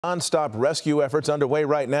Non-stop rescue efforts underway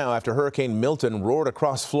right now after Hurricane Milton roared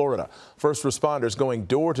across Florida. First responders going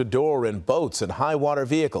door to door in boats and high water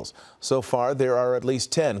vehicles. So far, there are at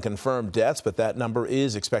least 10 confirmed deaths, but that number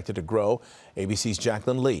is expected to grow. ABC's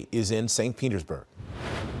Jacqueline Lee is in St. Petersburg.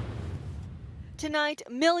 Tonight,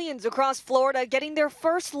 millions across Florida getting their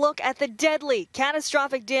first look at the deadly,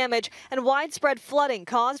 catastrophic damage and widespread flooding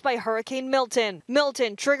caused by Hurricane Milton.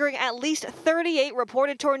 Milton triggering at least 38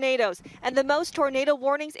 reported tornadoes and the most tornado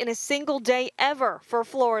warnings in a single day ever for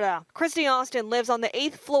Florida. Christy Austin lives on the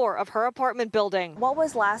 8th floor of her apartment building. What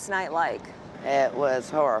was last night like? It was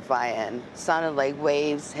horrifying. Sounded like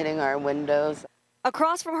waves hitting our windows.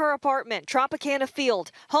 Across from her apartment, Tropicana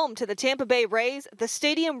Field, home to the Tampa Bay Rays, the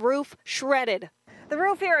stadium roof shredded. The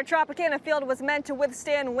roof here at Tropicana Field was meant to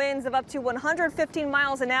withstand winds of up to 115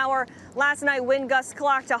 miles an hour. Last night, wind gusts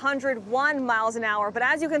clocked 101 miles an hour. But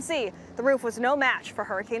as you can see, the roof was no match for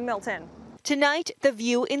Hurricane Milton. Tonight, the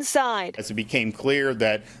view inside. As it became clear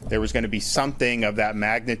that there was going to be something of that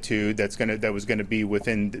magnitude that was going to be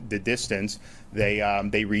within the distance, they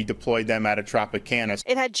redeployed them out of Tropicana.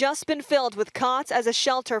 It had just been filled with cots as a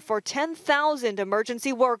shelter for 10,000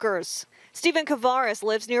 emergency workers. Stephen Kavaris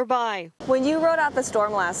lives nearby. When you rode out the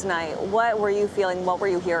storm last night, what were you feeling? What were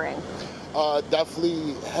you hearing?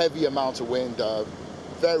 Definitely heavy amounts of wind.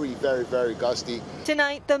 Very, very, very gusty.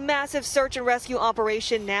 Tonight, the massive search and rescue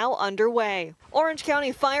operation now underway. Orange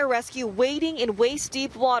County Fire Rescue wading in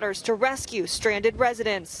waist-deep waters to rescue stranded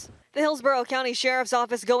residents. The Hillsborough County Sheriff's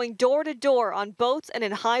Office going door to door on boats and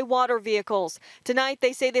in high water vehicles. Tonight,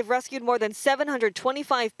 they say they've rescued more than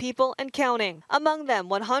 725 people and counting. Among them,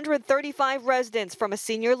 135 residents from a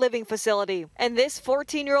senior living facility. And this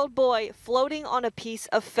 14-year-old boy floating on a piece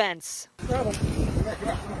of fence.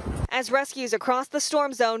 As rescues across the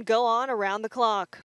storm zone go on around the clock.